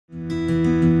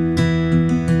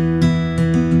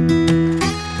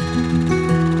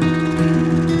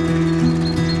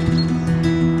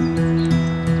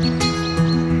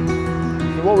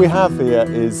we have here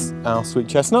is our sweet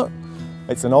chestnut.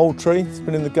 It's an old tree, it's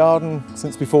been in the garden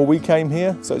since before we came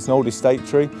here, so it's an old estate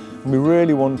tree. And we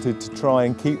really wanted to try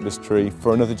and keep this tree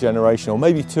for another generation, or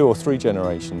maybe 2 or 3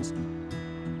 generations.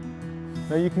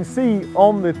 Now you can see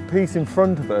on the piece in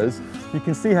front of us, you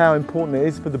can see how important it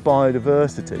is for the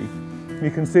biodiversity. You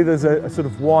can see there's a sort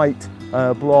of white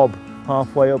blob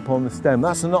halfway up on the stem.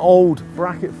 That's an old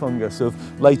bracket fungus of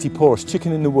Laetiporus,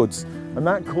 chicken in the woods, and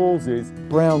that causes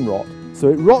brown rot. So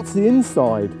it rots the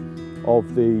inside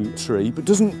of the tree but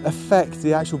doesn't affect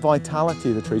the actual vitality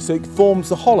of the tree. So it forms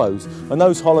the hollows, and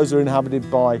those hollows are inhabited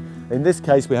by, in this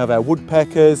case we have our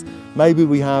woodpeckers, maybe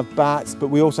we have bats, but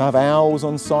we also have owls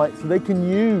on site, so they can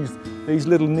use these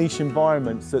little niche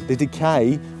environments that they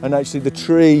decay and actually the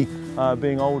tree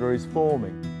being older is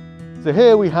forming. So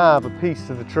here we have a piece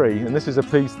of the tree, and this is a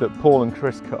piece that Paul and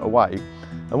Chris cut away.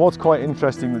 And what's quite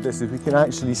interesting with this is we can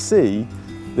actually see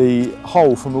the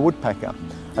hole from a woodpecker.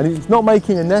 And it's not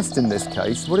making a nest in this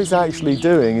case. What it's actually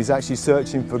doing is actually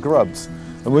searching for grubs.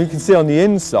 And we can see on the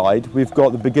inside, we've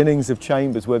got the beginnings of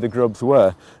chambers where the grubs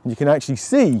were. And you can actually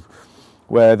see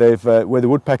where the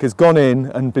woodpecker's gone in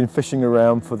and been fishing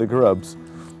around for the grubs,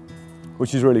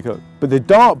 which is really cool. But the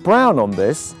dark brown on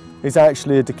this is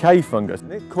actually a decay fungus,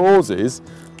 and it causes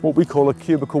what we call a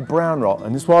cubical brown rot.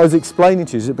 And that's what I was explaining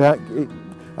to you, it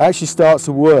actually starts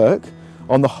to work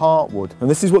on the heartwood, and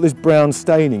this is what this brown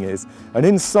staining is. And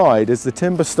inside, as the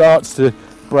timber starts to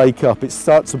break up, it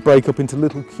starts to break up into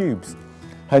little cubes,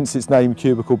 hence its name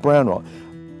cubical brown rot.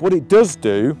 What it does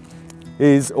do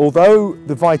is, although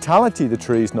the vitality of the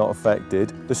tree is not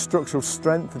affected, the structural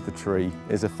strength of the tree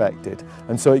is affected,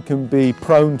 and so it can be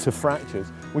prone to fractures,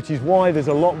 which is why there's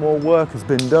a lot more work has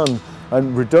been done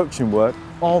and reduction work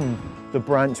on the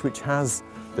branch which has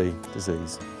the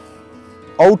disease.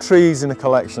 Old trees in a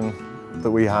collection that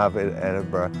we have in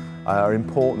Edinburgh are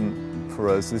important for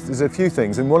us. There's a few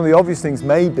things, and one of the obvious things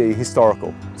may be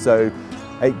historical. So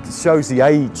it shows the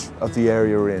age of the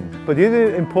area we're in. But the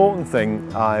other important thing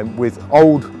with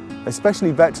old,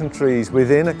 especially veteran trees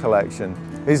within a collection,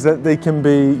 is that they can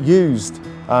be used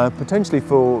potentially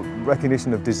for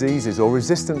recognition of diseases or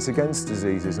resistance against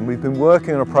diseases. And we've been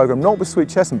working on a program, not with sweet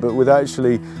chestnut, but with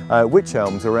actually wych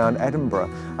elms around Edinburgh.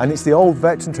 And it's the old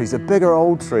veteran trees, the bigger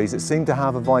old trees that seem to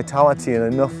have a vitality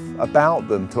and enough about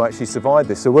them to actually survive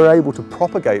this. So we're able to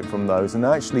propagate from those and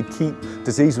actually keep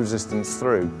disease resistance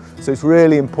through. So it's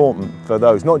really important for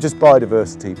those, not just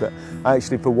biodiversity, but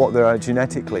actually for what they are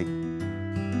genetically.